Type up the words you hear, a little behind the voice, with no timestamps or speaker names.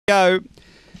Go.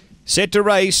 Set to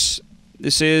race.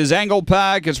 This is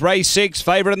Angle-Park. It's race 6.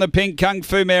 Favourite in the pink, Kung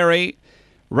Fu Mary.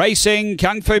 Racing,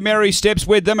 Kung Fu Mary steps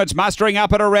with them. It's mustering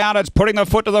up and around. It's putting the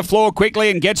foot to the floor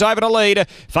quickly and gets over to lead.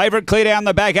 Favourite clear down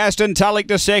the back. Aston Tulloch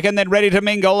to second, then Ready to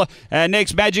Mingle.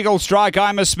 Next, Magical Strike,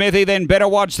 I'm a Smithy. Then Better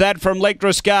Watch That from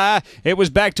Lectra Scar. It was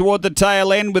back toward the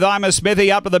tail end with I'm a Smithy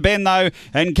up at the bend though.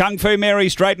 And Kung Fu Mary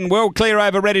straight and well clear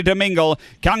over Ready to Mingle.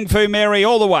 Kung Fu Mary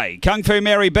all the way. Kung Fu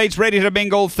Mary beats Ready to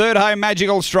Mingle. Third home,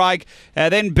 Magical Strike.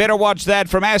 Then Better Watch That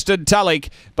from Aston Tulloch.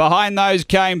 Behind those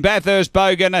came Bathurst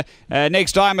Bogan.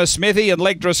 Next, I'm a Smithy and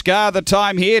Lectra Scar. The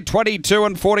time here, 22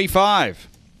 and 45.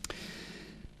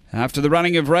 After the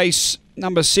running of race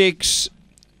number 6,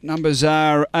 numbers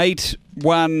are 8,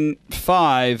 1,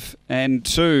 5 and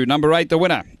 2. Number 8, the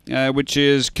winner, which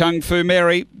is Kung Fu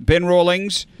Mary, Ben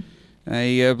Rawlings.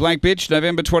 A black bitch,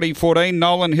 November 2014.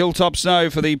 Nolan Hilltop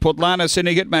Snow for the Putlana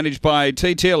Syndicate, managed by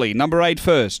T. Tilley. Number 8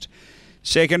 first.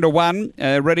 Second to 1,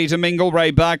 Ready to Mingle,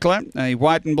 Ray Barkler. A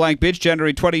white and black bitch,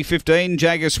 January 2015.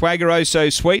 Jagger Swagger, Oh So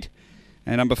Sweet.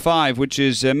 And number 5, which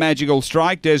is Magical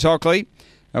Strike, Des Hockley.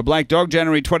 A black dog,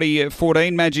 January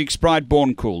 2014. Magic Sprite,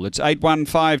 Born Cool. It's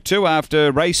 8152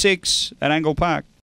 after race 6 at Angle Park.